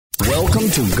Welcome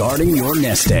to Guarding Your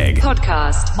Nest Egg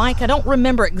podcast. Mike, I don't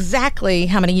remember exactly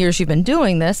how many years you've been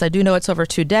doing this. I do know it's over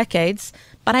 2 decades,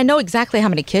 but I know exactly how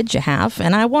many kids you have,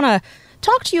 and I want to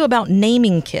talk to you about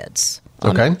naming kids.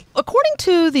 Okay. According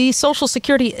to the Social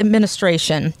Security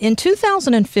Administration, in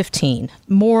 2015,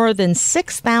 more than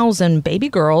 6,000 baby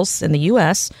girls in the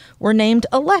U.S. were named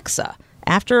Alexa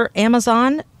after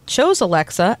Amazon chose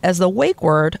Alexa as the wake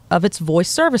word of its voice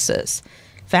services.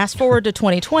 Fast forward to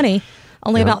 2020,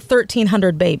 only about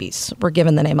 1,300 babies were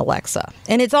given the name Alexa.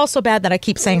 And it's also bad that I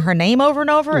keep saying her name over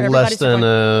and over. Less than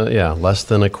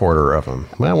a quarter of them.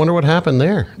 Well, I wonder what happened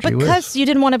there. Because you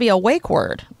didn't want to be a wake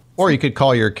word. Or you could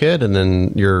call your kid and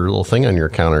then your little thing on your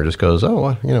counter just goes,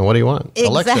 what do you want? Exactly.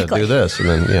 Alexa, do this. And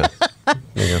then, there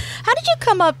you go. How did you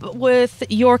come up with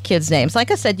your kids' names?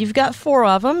 Like I said, you've got 4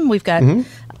 of them. We've got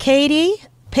Katie,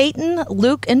 Peyton,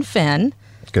 Luke, and Finn.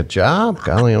 Good job.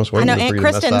 Golly, I was waiting I know, for Aunt you to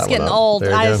mess Kristen's that getting one up. old.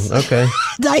 There you go. Okay.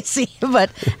 Dicey.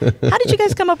 But how did you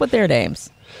guys come up with their names?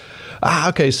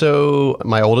 Okay, so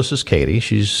my oldest is Katie.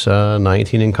 She's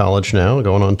 19 in college now,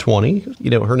 going on 20.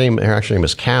 Her actual name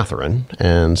is Catherine,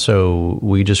 and so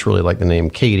we just really like the name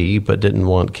Katie, but didn't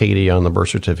want Katie on the birth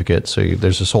certificate. So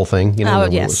there's this whole thing,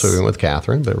 Yes. So we went with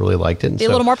Catherine, but really liked it. Be a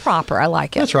little more proper. I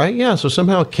like it. That's right, yeah. So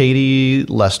somehow Katie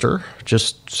Lester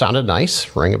just sounded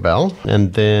nice, rang a bell,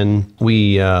 and then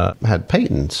we had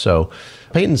Peyton. So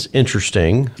Peyton's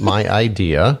interesting. My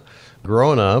idea.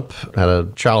 Growing up, had a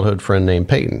childhood friend named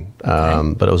Peyton,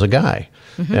 but it was a guy.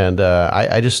 Mm-hmm. And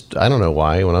I don't know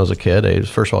why. When I was a kid,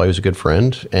 first of all, he was a good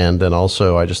friend. And then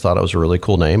also, I just thought it was a really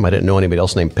cool name. I didn't know anybody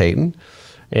else named Peyton.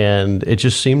 And it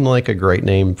just seemed like a great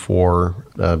name for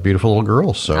a beautiful little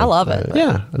girl. So I love it.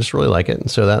 Yeah, I just really like it.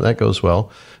 And so that goes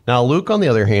well. Now, Luke, on the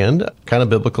other hand, kind of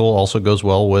biblical, also goes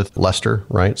well with Lester,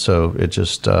 right? So it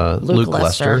just Luke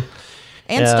Lester.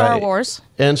 And Star Wars.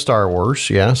 And Star Wars,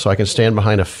 yeah. So I can stand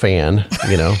behind a fan,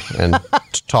 and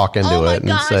talk into it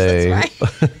and say,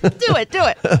 that's right. Do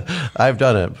it. I've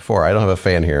done it before. I don't have a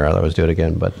fan here. I'll always do it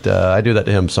again. But I do that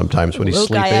to him sometimes when he's Luke,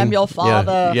 sleeping. I am your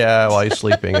father. Yeah, while he's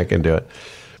sleeping, I can do it.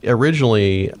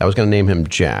 Originally, I was going to name him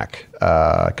Jack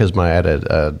because I had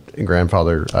a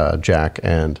grandfather, Jack,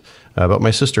 but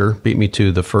my sister beat me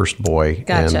to the first boy.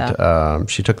 Gotcha. And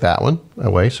she took that one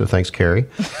away, so thanks, Carrie.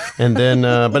 And then,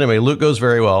 but anyway, Luke goes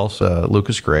very well, so Luke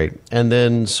is great. And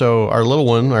then, so our little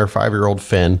one, our 5-year-old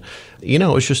Finn, it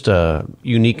was just a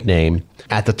unique name.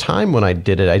 At the time when I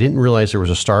did it, I didn't realize there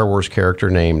was a Star Wars character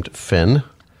named Finn.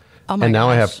 Oh my and now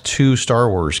gosh. I have 2 Star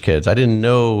Wars kids. I didn't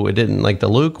know, it didn't, like the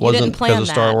Luke wasn't because of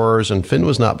Star Wars and Finn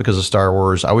was not because of Star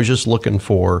Wars. I was just looking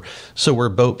so we're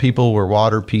boat people, we're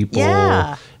water people.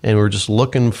 Yeah. And we're just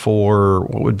looking for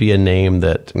what would be a name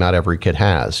that not every kid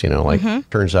has,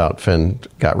 Turns out Finn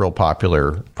got real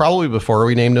popular probably before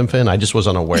we named him Finn. I just was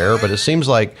unaware, but it seems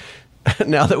like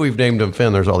now that we've named him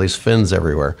Finn, there's all these Finns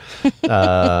everywhere.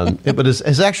 But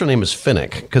his actual name is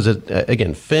Finnick because,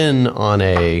 again, Finn on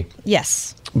a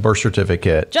birth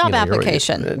certificate. Job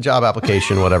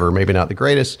application, whatever. Maybe not the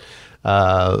greatest,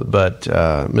 but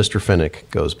Mr. Finnick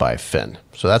goes by Finn.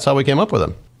 So that's how we came up with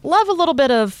him. Love a little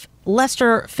bit of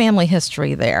Lester family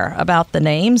history there about the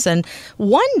names. And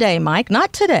one day, Mike,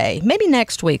 not today, maybe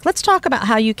next week, let's talk about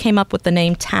how you came up with the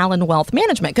name Talon Wealth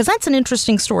Management, because that's an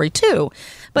interesting story too.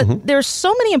 But there's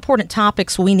so many important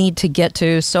topics we need to get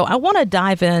to. So I want to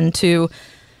dive into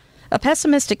a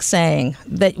pessimistic saying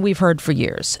that we've heard for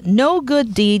years. No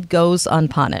good deed goes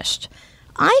unpunished.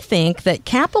 I think that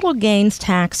capital gains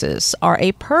taxes are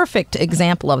a perfect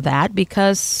example of that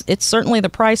because it's certainly the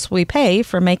price we pay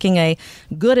for making a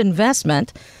good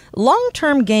investment.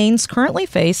 Long-term gains currently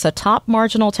face a top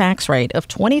marginal tax rate of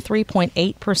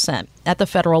 23.8% at the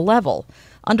federal level.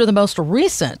 Under the most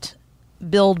recent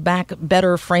Build Back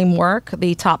Better framework,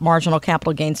 the top marginal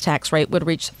capital gains tax rate would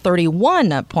reach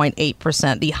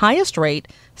 31.8%, the highest rate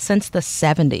since the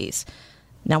 70s.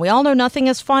 Now, we all know nothing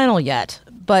is final yet,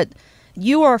 but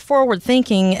you are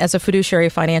forward-thinking as a fiduciary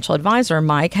financial advisor,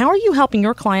 Mike. How are you helping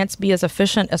your clients be as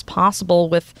efficient as possible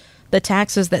with the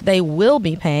taxes that they will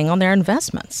be paying on their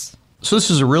investments? So this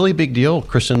is a really big deal,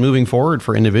 Kristen, moving forward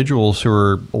for individuals who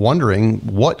are wondering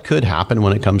what could happen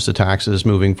when it comes to taxes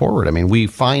moving forward. I mean, we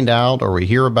find out or we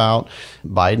hear about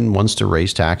Biden wants to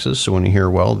raise taxes. So when you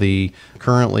hear,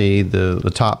 currently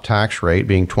the top tax rate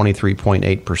being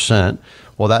 23.8%,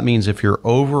 well, that means if you're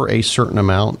over a certain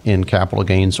amount in capital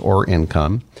gains or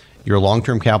income, your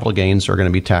long-term capital gains are going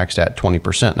to be taxed at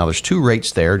 20%. Now, there's 2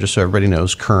 rates there, just so everybody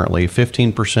knows, currently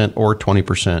 15% or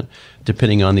 20%,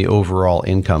 depending on the overall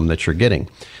income that you're getting.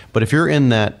 But if you're in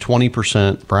that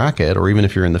 20% bracket, or even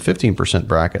if you're in the 15%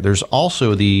 bracket, there's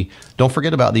also don't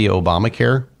forget about the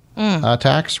Obamacare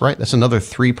tax, right? That's another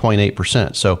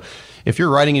 3.8%. So if you're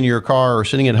riding in your car or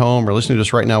sitting at home or listening to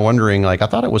this right now wondering, like, I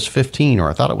thought it was 15 or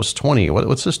I thought it was 20.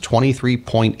 What's this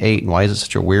 23.8 and why is it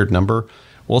such a weird number?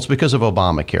 Well, it's because of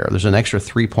Obamacare. There's an extra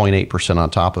 3.8% on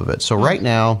top of it. So right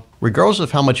now, regardless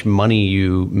of how much money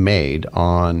you made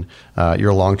on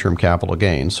your long-term capital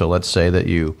gains, so let's say that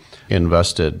you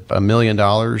invested $1 million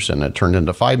and it turned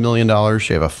into $5 million, you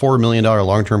have a $4 million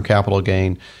long-term capital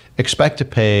gain, expect to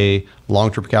pay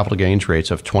long-term capital gains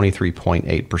rates of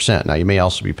 23.8%. Now, you may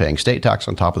also be paying state tax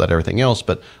on top of that, everything else,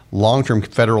 but long-term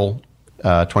federal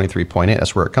 23.8,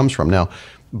 that's where it comes from. Now,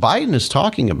 Biden is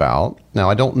talking about, now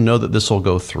I don't know that this will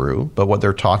go through, but what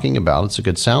they're talking about, it's a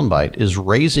good soundbite, is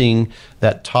raising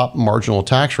that top marginal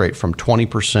tax rate from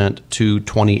 20% to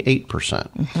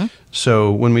 28%.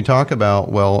 So when we talk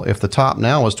about, well, if the top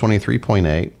now is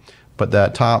 23.8, but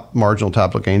that top marginal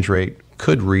capital gains rate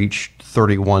could reach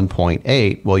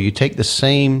 31.8, well, you take the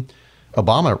same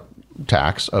Obama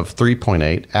tax of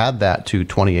 3.8, add that to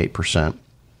 28%,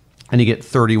 and you get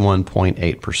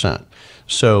 31.8%.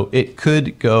 So it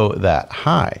could go that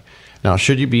high. Now,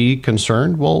 should you be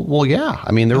concerned? Well, yeah.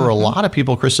 I mean, there were a lot of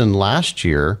people, Kristen, last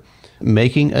year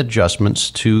making adjustments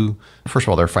to, first of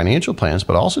all, their financial plans,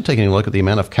 but also taking a look at the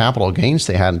amount of capital gains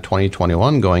they had in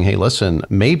 2021 going, hey, listen,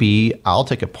 maybe I'll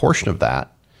take a portion of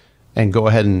that and go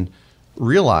ahead and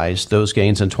realize those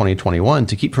gains in 2021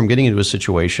 to keep from getting into a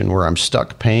situation where I'm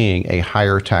stuck paying a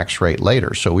higher tax rate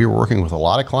later. So we were working with a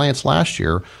lot of clients last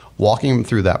year, walking them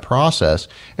through that process.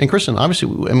 And Kristen, obviously,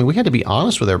 I mean, we had to be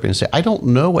honest with everybody and say, I don't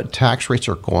know what tax rates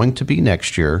are going to be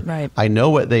next year. Right. I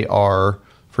know what they are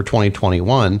for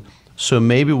 2021. So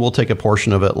maybe we'll take a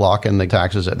portion of it, lock in the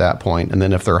taxes at that point. And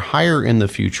then if they're higher in the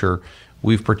future,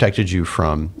 we've protected you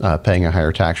from paying a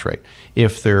higher tax rate.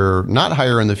 If they're not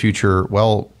higher in the future,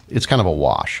 well, it's kind of a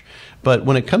wash. But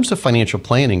when it comes to financial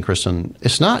planning, Kristen,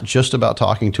 it's not just about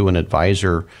talking to an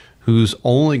advisor who's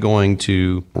only going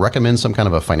to recommend some kind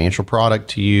of a financial product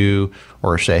to you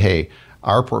or say, hey,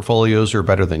 our portfolios are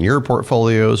better than your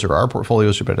portfolios, or our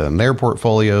portfolios are better than their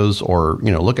portfolios, or,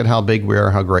 look at how big we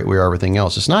are, how great we are, everything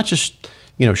else. It's not just,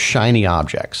 shiny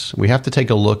objects. We have to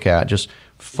take a look at just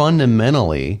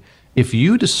fundamentally, if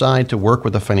you decide to work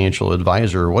with a financial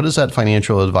advisor, what is that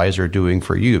financial advisor doing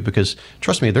for you? Because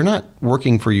trust me, they're not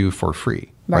working for you for free,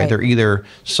 right? They're either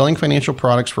selling financial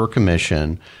products for a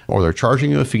commission or they're charging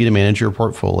you a fee to manage your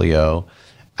portfolio.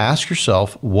 Ask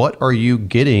yourself, what are you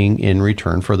getting in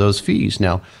return for those fees?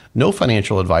 Now, no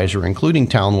financial advisor, including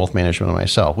Talon Wealth Management and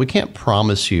myself, we can't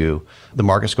promise you the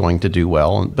market's going to do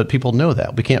well, but people know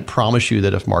that. We can't promise you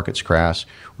that if markets crash,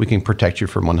 we can protect you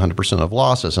from 100% of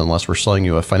losses unless we're selling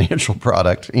you a financial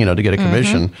product, to get a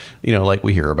commission, like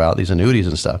we hear about these annuities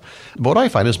and stuff. But what I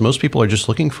find is most people are just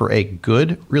looking for a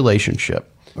good relationship,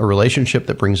 a relationship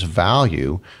that brings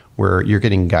value, where you're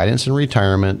getting guidance in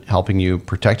retirement, helping you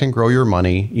protect and grow your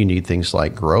money. You need things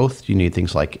like growth. You need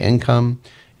things like income.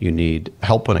 You need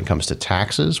help when it comes to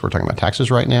taxes. We're talking about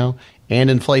taxes right now, and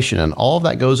inflation. And all of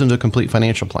that goes into a complete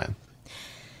financial plan.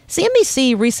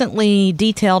 CNBC recently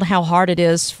detailed how hard it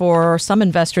is for some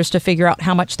investors to figure out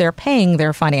how much they're paying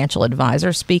their financial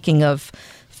advisor. Speaking of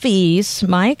fees,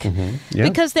 Mike,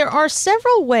 because there are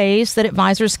several ways that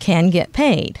advisors can get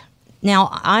paid. Now,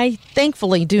 I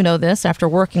thankfully do know this after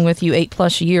working with you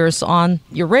 8+ years on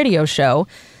your radio show.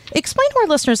 Explain to our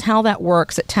listeners how that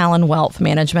works at Talon Wealth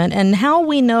Management and how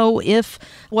we know if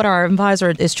what our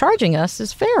advisor is charging us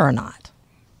is fair or not.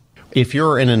 If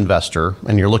you're an investor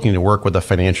and you're looking to work with a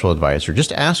financial advisor,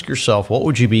 just ask yourself, what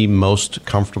would you be most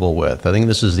comfortable with? I think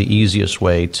this is the easiest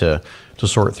way to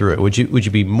sort through it. Would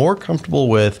you be more comfortable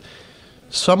with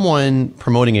someone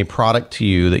promoting a product to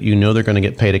you that you know they're going to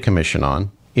get paid a commission on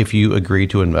if you agree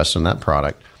to invest in that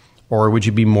product? Or would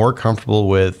you be more comfortable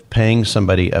with paying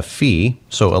somebody a fee,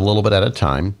 so a little bit at a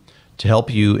time, to help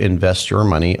you invest your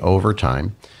money over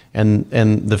time? And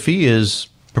the fee is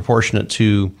proportionate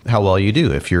to how well you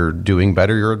do. If you're doing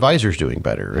better, your advisor's doing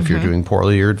better. If you're doing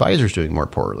poorly, your advisor's doing more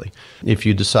poorly. If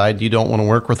you decide you don't want to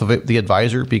work with the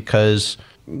advisor because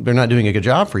they're not doing a good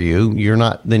job for you,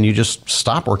 then you just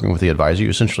stop working with the advisor. You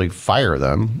essentially fire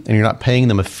them, and you're not paying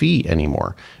them a fee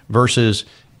anymore, versus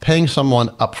paying someone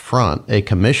upfront a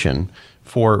commission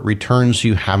for returns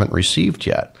you haven't received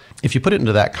yet. If you put it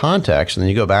into that context, and then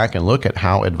you go back and look at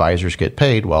how advisors get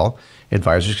paid, well,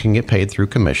 advisors can get paid through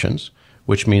commissions,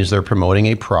 which means they're promoting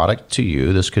a product to you.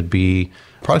 Products could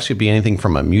be anything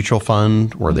from a mutual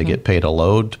fund where they get paid a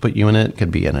load to put you in it.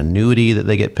 Could be an annuity that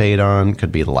they get paid on.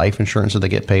 Could be life insurance that they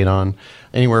get paid on.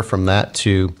 Anywhere from that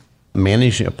to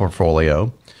managing a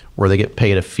portfolio where they get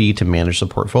paid a fee to manage the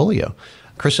portfolio.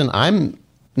 Kristen, I'm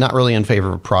not really in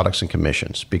favor of products and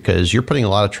commissions, because you're putting a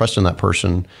lot of trust in that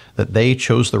person that they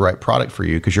chose the right product for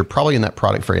you, because you're probably in that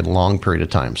product for a long period of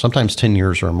time, sometimes 10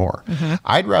 years or more.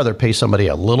 I'd rather pay somebody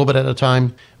a little bit at a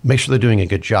time, make sure they're doing a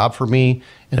good job for me.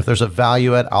 And if there's a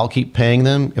value add, I'll keep paying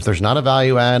them. If there's not a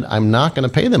value add, I'm not going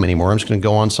to pay them anymore. I'm just going to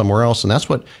go on somewhere else. And that's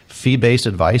what fee-based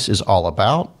advice is all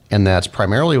about. And that's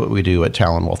primarily what we do at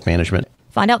Talon Wealth Management.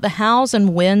 Find out the hows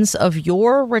and whens of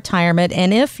your retirement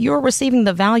and if you're receiving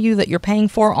the value that you're paying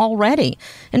for already.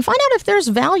 And find out if there's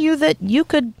value that you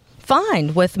could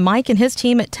find with Mike and his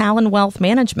team at Talon Wealth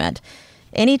Management.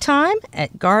 Anytime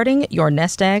at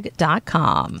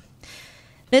guardingyournestegg.com.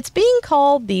 It's being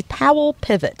called the Powell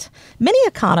Pivot. Many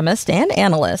economists and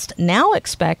analysts now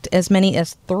expect as many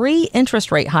as 3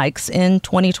 interest rate hikes in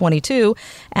 2022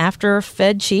 after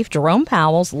Fed Chief Jerome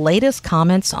Powell's latest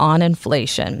comments on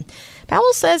inflation.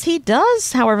 Powell says he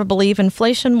does, however, believe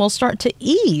inflation will start to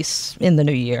ease in the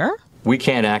new year. We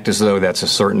can't act as though that's a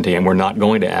certainty, and we're not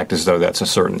going to act as though that's a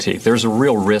certainty. There's a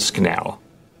real risk now,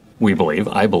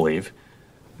 I believe,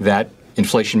 that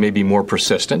inflation may be more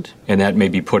persistent, and that may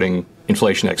be putting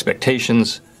inflation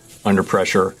expectations under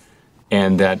pressure,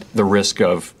 and that the risk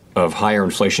of higher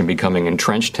inflation becoming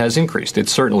entrenched has increased.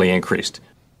 It's certainly increased.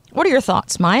 What are your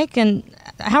thoughts, Mike? And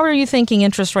how are you thinking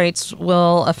interest rates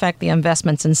will affect the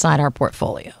investments inside our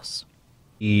portfolios?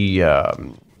 The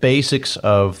basics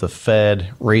of the Fed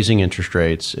raising interest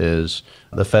rates is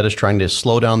the Fed is trying to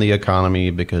slow down the economy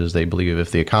because they believe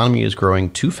if the economy is growing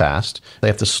too fast, they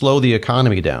have to slow the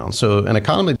economy down. So an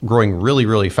economy growing really,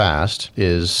 really fast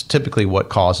is typically what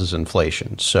causes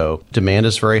inflation. So demand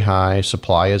is very high,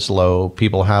 supply is low,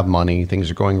 people have money, things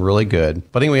are going really good.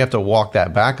 But I think we have to walk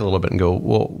that back a little bit and go,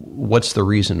 well, what's the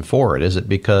reason for it? Is it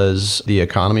because the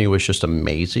economy was just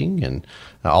amazing and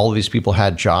all of these people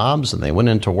had jobs and they went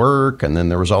into work, and then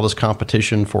there was all this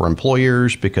competition for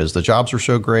employers because the jobs were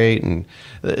so great? And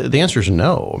the answer is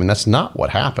no. I mean, that's not what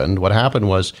happened. What happened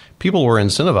was people were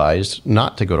incentivized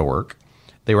not to go to work.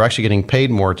 They were actually getting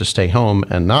paid more to stay home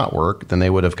and not work than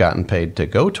they would have gotten paid to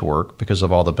go to work because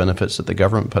of all the benefits that the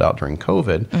government put out during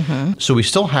COVID. So we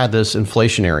still had this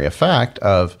inflationary effect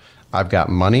of I've got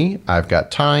money, I've got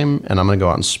time, and I'm going to go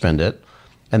out and spend it.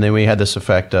 And then we had this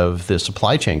effect of the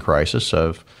supply chain crisis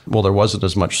of, well, there wasn't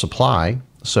as much supply.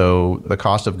 So the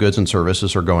cost of goods and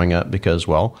services are going up because,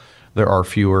 well, there are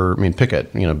fewer, pick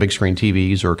it, big screen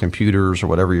TVs or computers or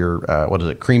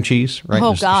whatever cream cheese, right?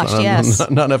 Oh, gosh, yes.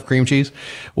 Not enough cream cheese.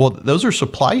 Well, those are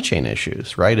supply chain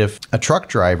issues, right? If a truck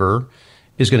driver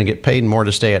is going to get paid more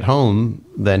to stay at home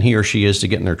than he or she is to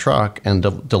get in their truck and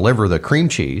deliver the cream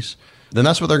cheese, then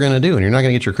that's what they're going to do, and you're not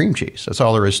going to get your cream cheese. That's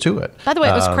all there is to it. By the way,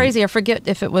 it was crazy. I forget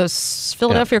if it was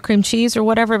Philadelphia cream cheese or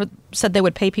whatever, but said they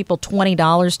would pay people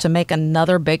 $20 to make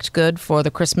another baked good for the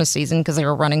Christmas season because they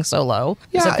were running so low.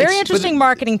 Yeah, it's a very interesting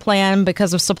marketing plan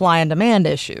because of supply and demand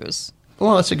issues.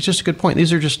 Well, that's just a good point.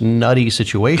 These are just nutty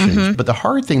situations. But the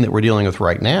hard thing that we're dealing with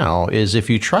right now is if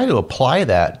you try to apply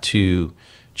that to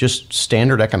just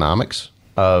standard economics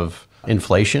of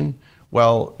inflation,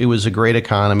 well, it was a great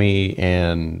economy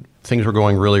and things were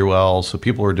going really well, so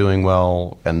people were doing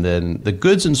well, and then the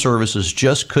goods and services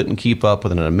just couldn't keep up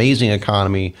with an amazing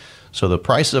economy, so the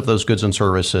prices of those goods and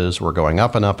services were going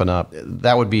up and up and up.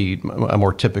 That would be a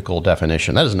more typical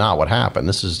definition. That is not what happened.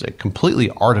 This is completely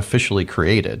artificially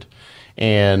created.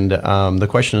 And the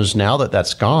question is, now that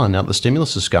that's gone, now that the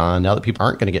stimulus is gone, now that people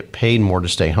aren't going to get paid more to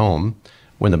stay home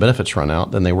when the benefits run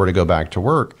out than they were to go back to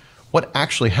work, what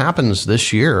actually happens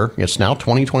this year, it's now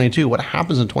 2022, what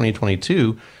happens in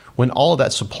 2022 when all of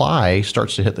that supply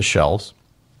starts to hit the shelves?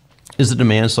 Is the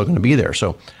demand still going to be there?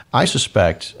 So I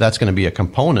suspect that's going to be a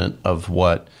component of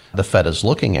what the Fed is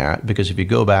looking at, because if you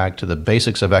go back to the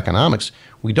basics of economics,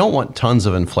 we don't want tons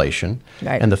of inflation.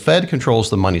 Right. And the Fed controls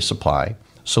the money supply.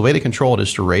 So the way to control it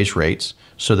is to raise rates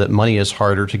so that money is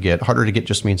harder to get. Harder to get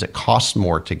just means it costs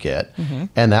more to get.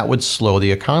 And that would slow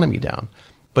the economy down.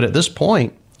 But at this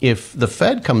point, if the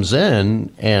Fed comes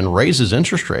in and raises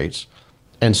interest rates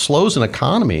and slows an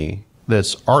economy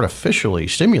that's artificially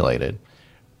stimulated,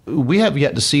 we have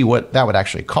yet to see what that would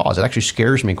actually cause. It actually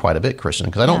scares me quite a bit, Kristen,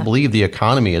 because I don't believe the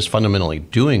economy is fundamentally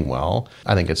doing well.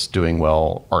 I think it's doing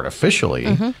well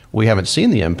artificially. We haven't seen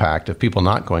the impact of people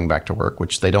not going back to work,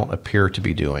 which they don't appear to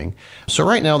be doing. So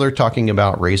right now they're talking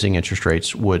about raising interest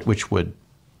rates, which would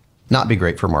not be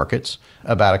great for markets.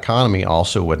 A bad economy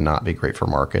also would not be great for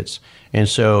markets. And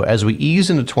so as we ease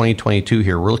into 2022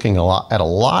 here, we're looking at a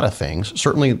lot of things.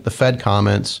 Certainly the Fed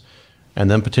comments and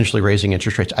then potentially raising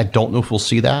interest rates. I don't know if we'll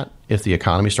see that if the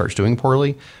economy starts doing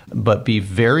poorly, but be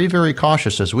very, very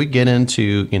cautious as we get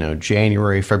into,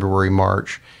 January, February,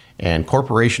 March, and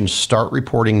corporations start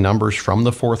reporting numbers from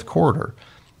the fourth quarter.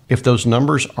 If those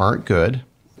numbers aren't good,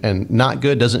 and not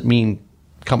good doesn't mean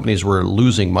companies were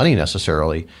losing money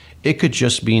necessarily, it could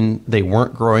just mean they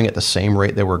weren't growing at the same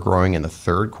rate they were growing in the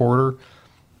third quarter.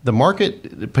 The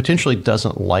market potentially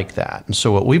doesn't like that. And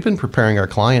so what we've been preparing our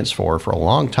clients for a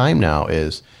long time now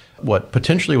is what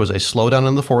potentially was a slowdown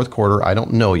in the fourth quarter. I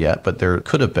don't know yet, but there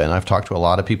could have been. I've talked to a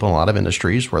lot of people in a lot of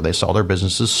industries where they saw their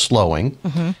businesses slowing.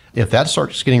 If that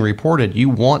starts getting reported, you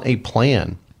want a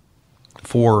plan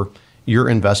for your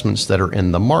investments that are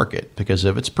in the market. Because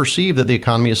if it's perceived that the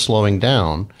economy is slowing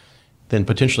down, then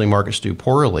potentially markets do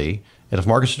poorly. And if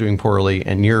markets are doing poorly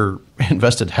and you're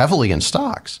invested heavily in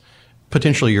stocks,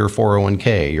 potentially your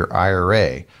 401k, your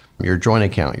IRA, your joint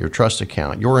account, your trust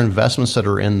account, your investments that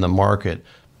are in the market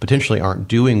potentially aren't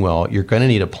doing well, you're going to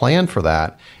need a plan for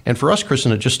that. And for us,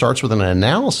 Kristen, it just starts with an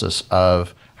analysis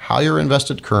of how you're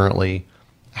invested currently,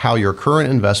 how your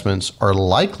current investments are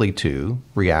likely to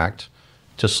react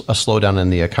to a slowdown in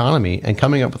the economy, and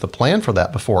coming up with a plan for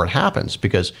that before it happens,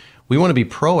 because we want to be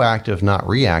proactive, not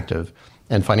reactive.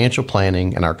 And financial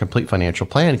planning and our complete financial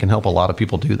plan can help a lot of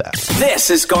people do that. This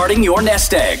is Guarding Your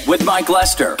Nest Egg with Mike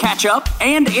Lester. Catch up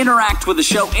and interact with the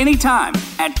show anytime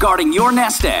at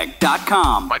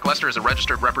guardingyournestegg.com. Mike Lester is a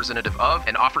registered representative of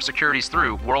and offers securities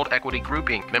through World Equity Group,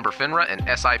 Inc., member FINRA and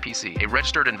SIPC, a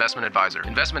registered investment advisor.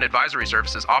 Investment advisory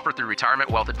services offered through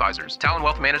Retirement Wealth Advisors. Talon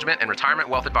Wealth Management and Retirement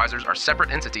Wealth Advisors are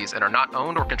separate entities and are not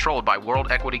owned or controlled by World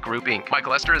Equity Group, Inc. Mike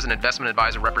Lester is an investment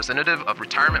advisor representative of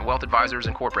Retirement Wealth Advisors,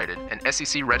 Incorporated, an SEC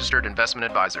registered investment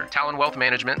advisor. Talon Wealth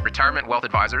Management, Retirement Wealth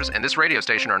Advisors, and this radio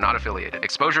station are not affiliated.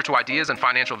 Exposure to ideas and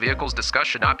financial vehicles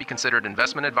discussed should not be considered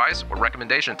investment advice or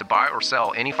recommendation to buy or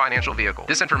sell any financial vehicle.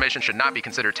 This information should not be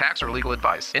considered tax or legal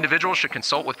advice. Individuals should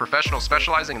consult with professionals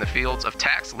specializing in the fields of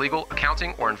tax, legal,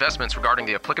 accounting, or investments regarding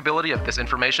the applicability of this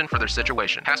information for their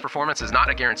situation. Past performance is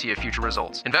not a guarantee of future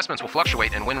results. Investments will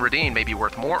fluctuate, and when redeemed may be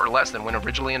worth more or less than when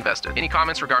originally invested. Any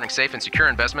comments regarding safe and secure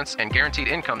investments and guaranteed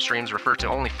income streams refer to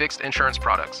only fixed insurance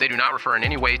products. They do not refer in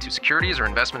any way to securities or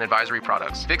investment advisory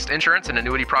products. Fixed insurance and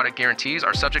annuity product guarantees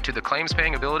are subject to the claims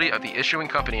paying ability of the issuing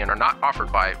company and are not offered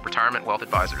by Retirement Wealth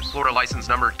Advisors. Florida license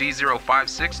number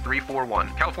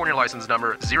D056341. California license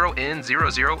number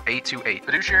 0N00828.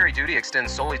 Fiduciary duty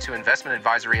extends solely to investment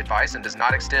advisory advice and does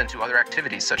not extend to other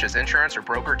activities such as insurance or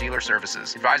broker-dealer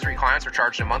services. Advisory clients are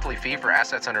charged a monthly fee for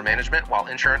assets under management, while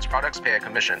insurance products pay a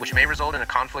commission, which may result in a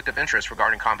conflict of interest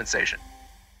regarding compensation.